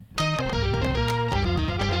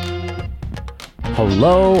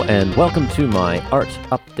Hello and welcome to my art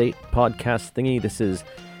update podcast thingy. This is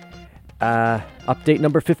update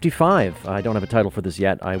number 55. I don't have a title for this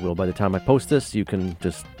yet. I will by the time I post this. You can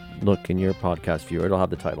just look in your podcast viewer. It'll have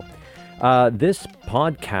the title. This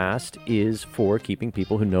podcast is for keeping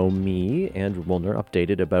people who know me and Wilner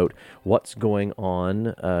updated about what's going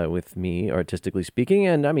on with me, artistically speaking.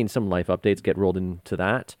 And I mean, some life updates get rolled into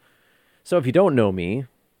that. So if you don't know me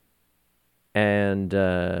and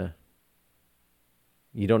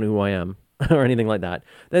you don't know who I am or anything like that,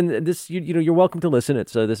 then this you're welcome to listen.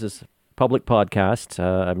 This is public podcast.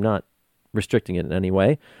 I'm not restricting it in any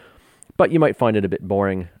way, but you might find it a bit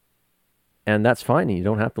boring, and that's fine. You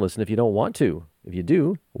don't have to listen if you don't want to. If you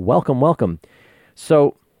do, welcome.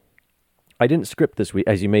 So I didn't script this week,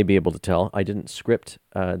 as you may be able to tell. I didn't script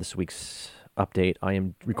this week's update. I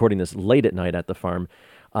am recording this late at night at the farm,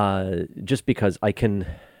 just because I can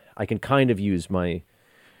kind of use my.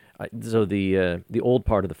 So the old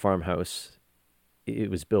part of the farmhouse,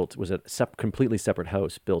 it was a completely separate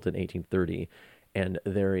house built in 1830, and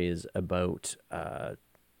there is about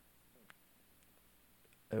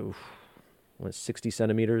 60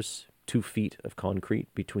 centimeters, 2 feet of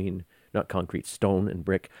stone and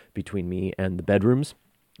brick between me and the bedrooms,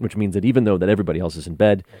 which means that even though that everybody else is in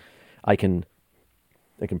bed, I can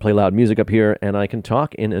play loud music up here, and I can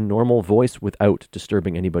talk in a normal voice without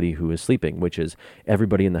disturbing anybody who is sleeping, which is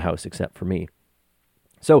everybody in the house except for me.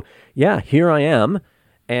 So, yeah, here I am,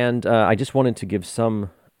 and I just wanted to give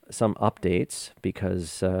some updates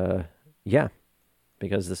because this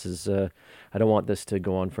is, I don't want this to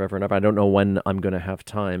go on forever and ever. I don't know when I'm going to have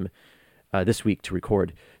time this week to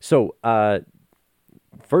record. So,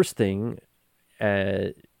 first thing,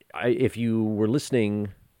 if you were listening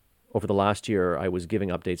over the last year, I was giving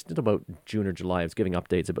updates, about June or July, I was giving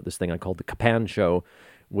updates about this thing I called the Capan Show,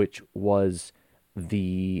 which was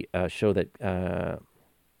the show that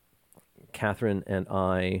Catherine and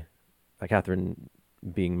I, Catherine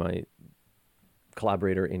being my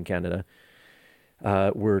collaborator in Canada,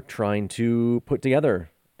 were trying to put together.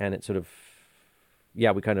 And it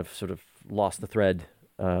we kind of lost the thread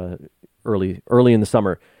early in the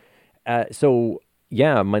summer.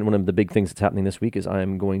 One of the big things that's happening this week is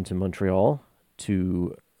I'm going to Montreal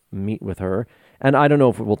to meet with her. And I don't know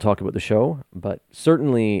if we'll talk about the show, but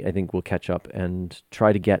certainly I think we'll catch up and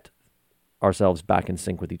try to get ourselves back in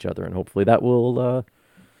sync with each other. And hopefully that will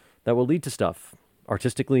lead to stuff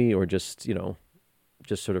artistically, or just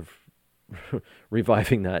sort of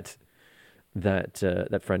reviving that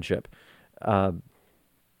friendship. Because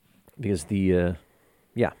it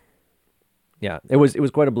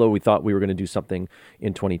was quite a blow. We thought we were going to do something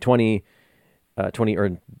in 2020,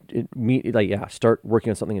 start working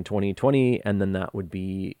on something in 2020, and then that would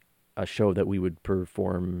be a show that we would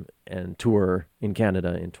perform and tour in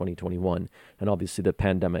Canada in 2021. And obviously the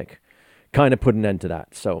pandemic kind of put an end to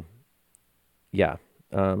that. So,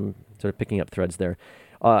 sort of picking up threads there.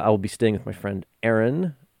 I will be staying with my friend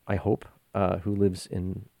Aaron, I hope, who lives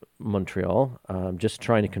in Montreal. Just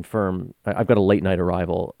trying to confirm. I've got a late night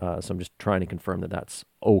arrival, so I'm just trying to confirm that that's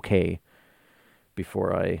okay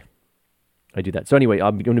before I do that. So anyway,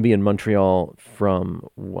 I'm going to be in Montreal I'm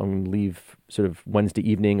going to leave sort of Wednesday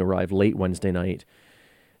evening, arrive late Wednesday night,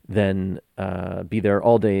 then be there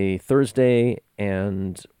all day Thursday,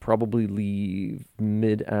 and probably leave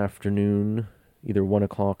mid-afternoon, either 1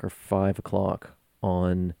 o'clock or 5 o'clock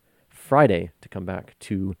on Friday to come back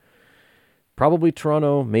to probably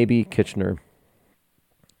Toronto, maybe Kitchener.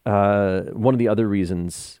 One of the other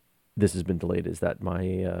reasons this has been delayed is that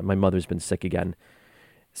my mother's been sick again.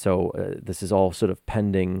 So this is all sort of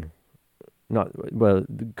pending.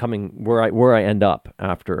 Coming where I end up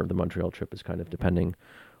after the Montreal trip is kind of depending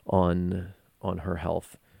on her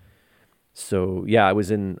health. So yeah, I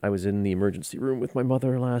was in the emergency room with my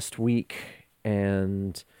mother last week,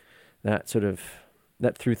 and that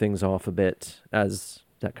threw things off a bit, as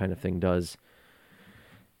that kind of thing does.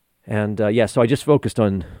 And so I just focused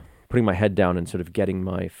on putting my head down and sort of getting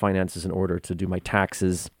my finances in order to do my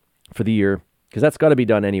taxes for the year, because that's got to be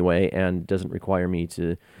done anyway and doesn't require me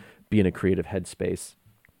to be in a creative headspace.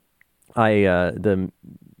 The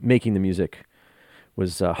making the music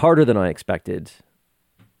was harder than I expected,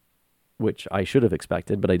 which I should have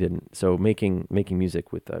expected, but I didn't. So making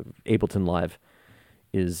music with Ableton Live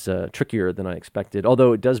is trickier than I expected,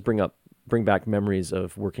 although it does bring back memories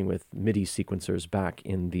of working with MIDI sequencers back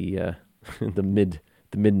in the mid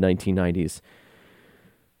 1990s.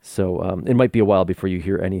 So it might be a while before you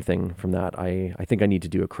hear anything from that. I think I need to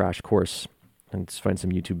do a crash course and just find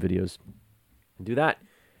some YouTube videos and do that.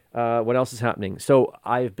 What else is happening? So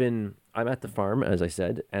I'm at the farm, as I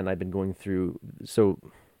said, and I've been going through. So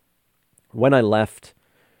when I left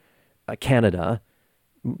Canada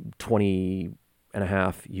 20 and a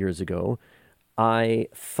half years ago, I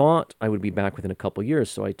thought I would be back within a couple years.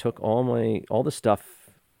 So I took all the stuff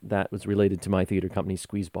that was related to my theater company,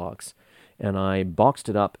 Squeezebox, and I boxed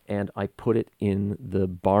it up and I put it in the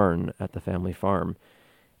barn at the family farm.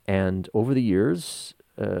 And over the years,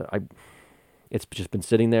 it's just been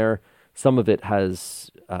sitting there. Some of it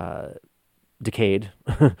has decayed.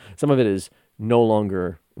 Some of it is no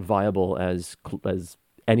longer viable as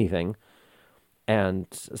anything, and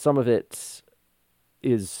some of it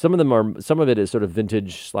is some of it is sort of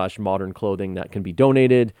vintage / modern clothing that can be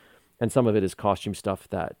donated, and some of it is costume stuff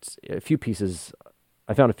that I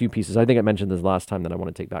found a few pieces. I think I mentioned this last time that I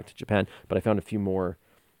want to take back to Japan, but I found a few more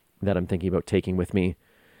that I'm thinking about taking with me.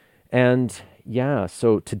 And yeah,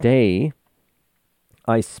 so today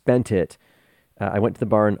I spent it. I went to the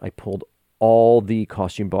barn. I pulled all the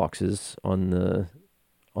costume boxes on the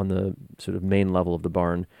sort of main level of the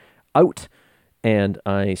barn out, and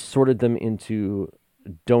I sorted them into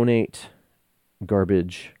donate,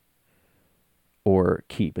 garbage, or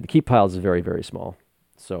keep. But the keep pile is very, very small.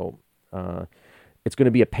 So it's going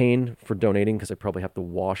to be a pain for donating because I probably have to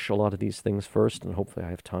wash a lot of these things first, and hopefully I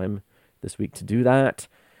have time this week to do that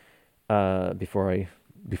before I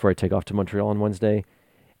take off to Montreal on Wednesday.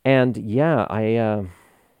 And yeah, I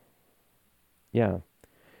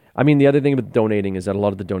mean, the other thing about donating is that a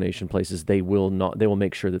lot of the donation places, they will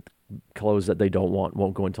make sure that clothes that they don't want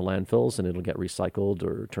won't go into landfills and it'll get recycled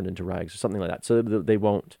or turned into rags or something like that. So they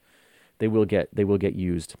will get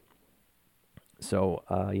used. So,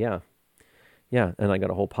 yeah. And I got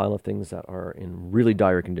a whole pile of things that are in really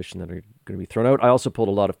dire condition that are going to be thrown out. I also pulled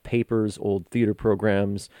a lot of papers, old theater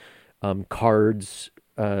programs, cards,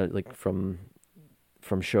 like from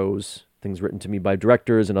shows, things written to me by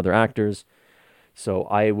directors and other actors. So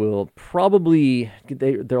I will probably,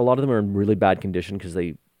 a lot of them are in really bad condition because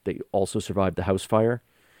they also survived the house fire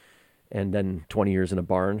and then 20 years in a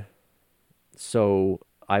barn. So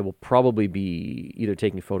I will probably be either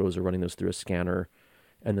taking photos or running those through a scanner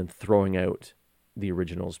and then throwing out the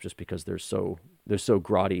originals just because they're so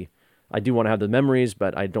grotty. I do want to have the memories,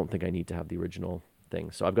 but I don't think I need to have the original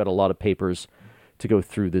thing. So I've got a lot of papers to go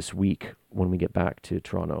through this week when we get back to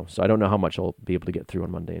Toronto. So I don't know how much I'll be able to get through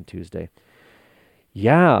on Monday and Tuesday.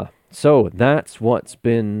 Yeah, so that's what's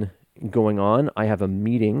been going on. I have a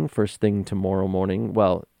meeting first thing tomorrow morning.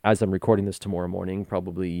 Well, as I'm recording this tomorrow morning,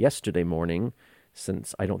 probably yesterday morning,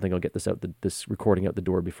 since I don't think I'll get this recording out the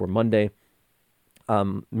door before Monday.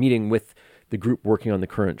 Meeting with the group working on the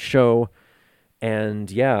current show. And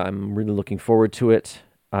yeah, I'm really looking forward to it.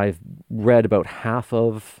 I've read about half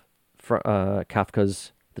of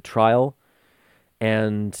Kafka's The Trial.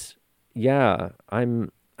 And yeah,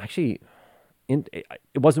 I'm actually... it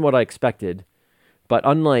wasn't what I expected, but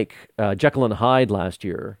unlike Jekyll and Hyde last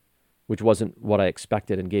year, which wasn't what I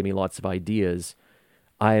expected and gave me lots of ideas,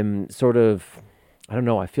 I'm sort of, I don't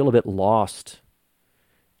know, I feel a bit lost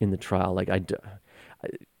in The Trial. Like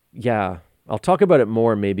yeah, I'll talk about it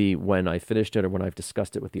more maybe when I finished it or when I've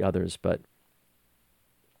discussed it with the others, but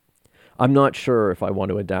I'm not sure if I want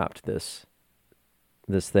to adapt this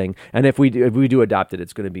thing. And if we do adapt it,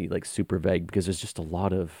 it's going to be like super vague because there's just a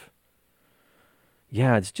lot of...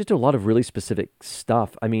 Yeah, it's just a lot of really specific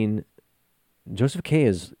stuff. I mean, Joseph K.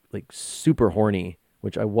 is like super horny,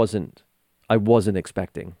 which I wasn't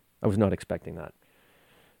expecting. I was not expecting that.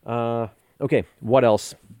 Okay, what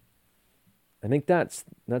else? I think that's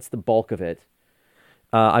the bulk of it.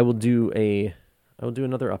 I will do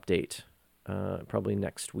another update probably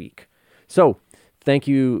next week. So, thank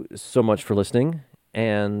you so much for listening.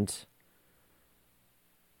 And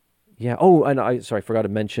yeah, and I forgot to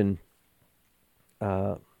mention.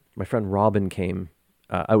 My friend Robin came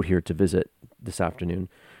out here to visit this afternoon,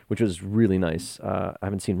 which was really nice. I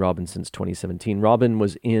haven't seen Robin since 2017. Robin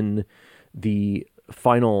was in the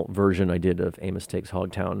final version I did of Amos Takes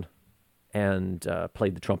Hogtown and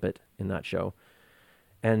played the trumpet in that show.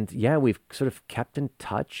 And yeah, we've sort of kept in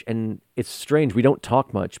touch, and it's strange. We don't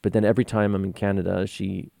talk much, but then every time I'm in Canada,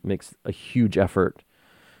 she makes a huge effort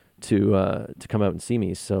to come out and see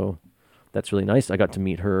me. So that's really nice. I got to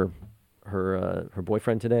meet her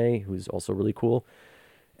boyfriend today, who's also really cool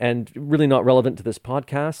and really not relevant to this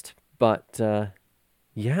podcast, but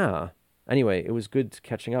yeah. Anyway, it was good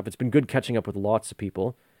catching up. It's been good catching up with lots of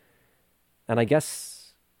people, and I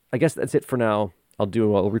guess that's it for now.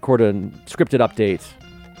 I'll record a scripted update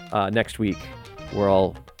next week where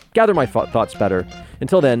I'll gather my thoughts better.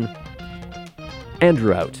 Until then,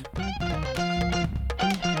 Andrew out.